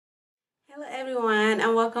Hello everyone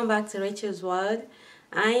and welcome back to Racheal's World.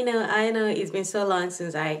 I know it's been so long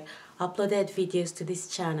since I uploaded videos to this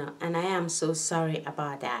channel and I am so sorry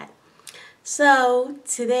about that. So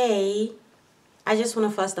today I just want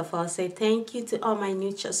to first of all say thank you to all my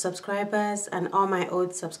new subscribers and all my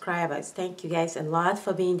old subscribers. Thank you guys a lot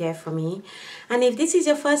for being there for me. And if this is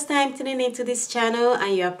your first time tuning into this channel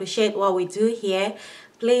and you appreciate what we do here,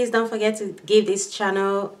 please don't forget to give this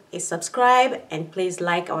channel a subscribe and please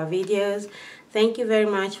like our videos. Thank you very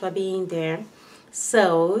much for being there.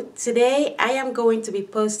 So today I am going to be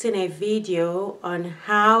posting a video on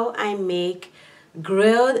how I make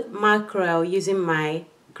grilled mackerel using my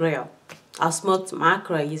grill. Or smoked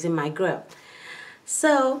mackerel using my grill.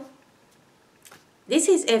 So this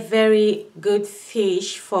is a very good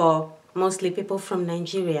fish for mostly people from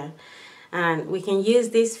Nigeria, and we can use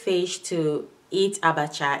this fish to eat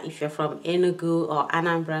abacha if you're from Enugu or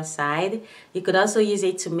Anambra side. You could also use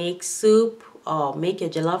it to make soup or make your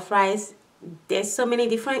jollof rice. There's so many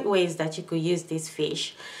different ways that you could use this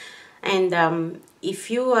fish. And if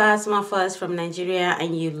you are some of us from Nigeria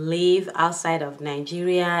and you live outside of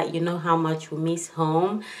Nigeria, you know how much we miss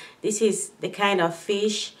home. This is the kind of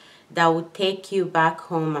fish that would take you back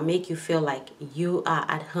home and make you feel like you are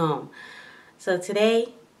at home. So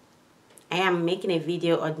today I am making a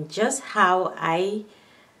video on just how I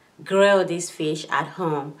grill this fish at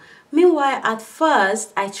home. Meanwhile, at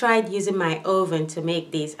first I tried using my oven to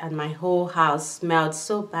make this and my whole house smelled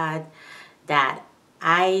so bad that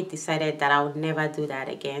I decided that I would never do that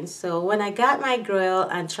again. So when I got my grill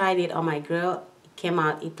and tried it on my grill,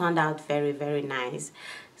 it turned out very, very nice.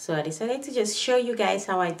 So I decided to just show you guys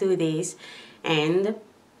how I do this. And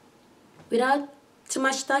without too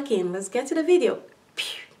much talking, let's get to the video.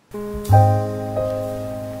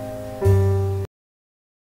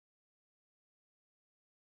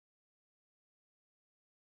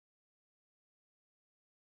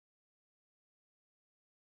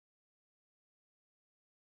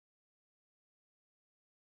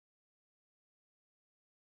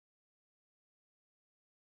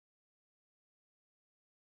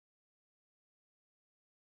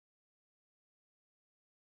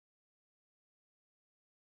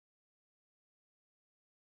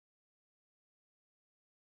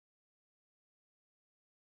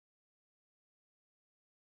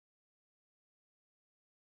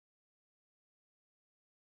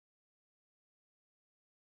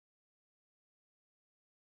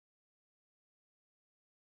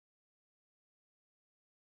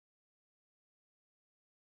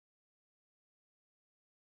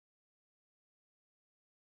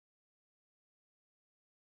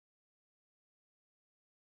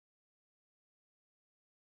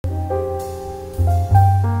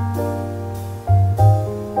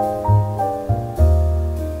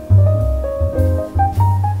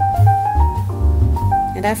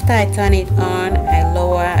 And after I turn it on, I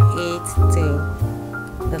lower it to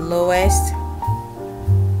the lowest.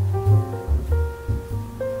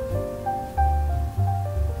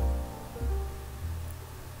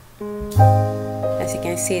 As you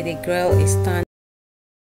can see, the grill is turned.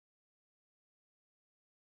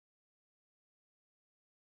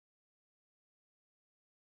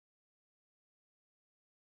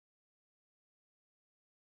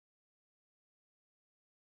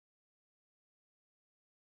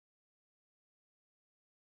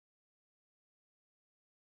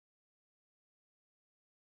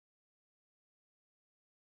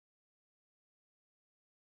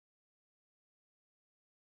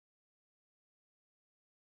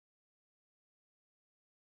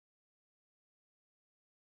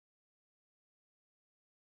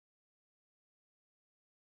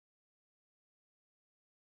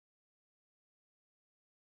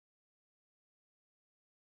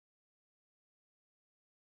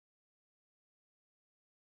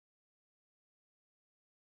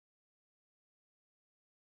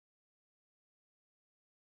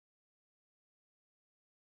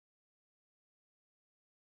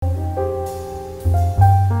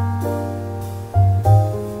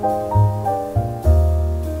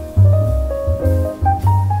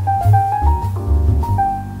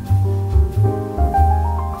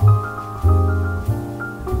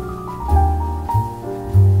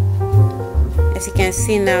 As you can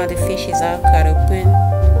see now, the fish is all cut open,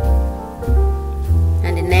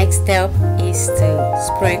 and the next step is to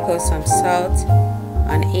sprinkle some salt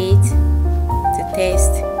on it to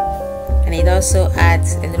taste, and it also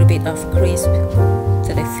adds a little bit of crisp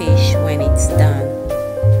to the fish when it's done.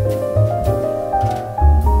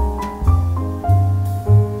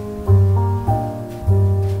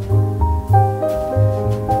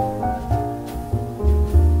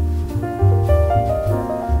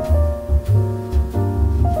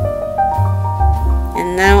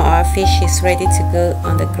 our fish is ready to go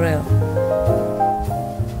on the grill.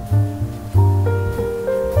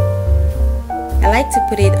 I like to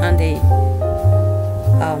put it on the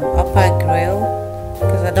upper grill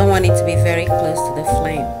because I don't want it to be very close to the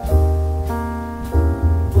flame.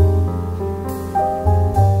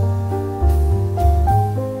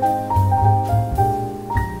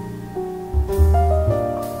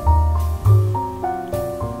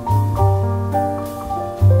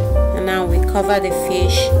 And now we cover the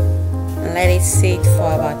fish and let it sit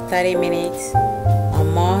for about 30 minutes or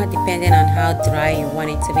more, depending on how dry you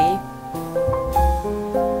want it to be.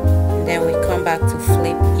 Then we come back to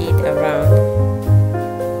flip it around.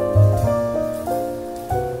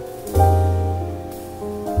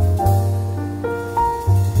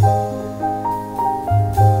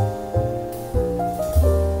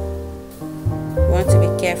 You want to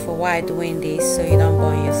be careful while doing this so you don't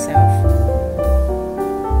burn yourself.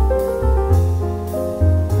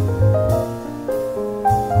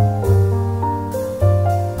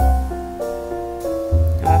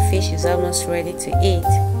 Our fish is almost ready to eat.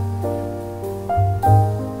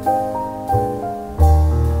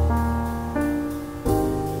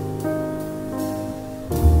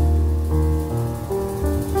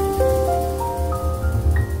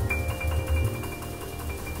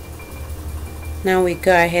 Now we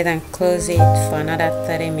go ahead and close it for another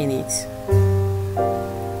 30 minutes.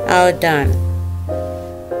 All done.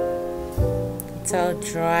 It's all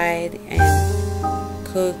dried and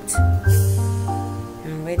cooked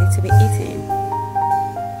and ready to be eaten.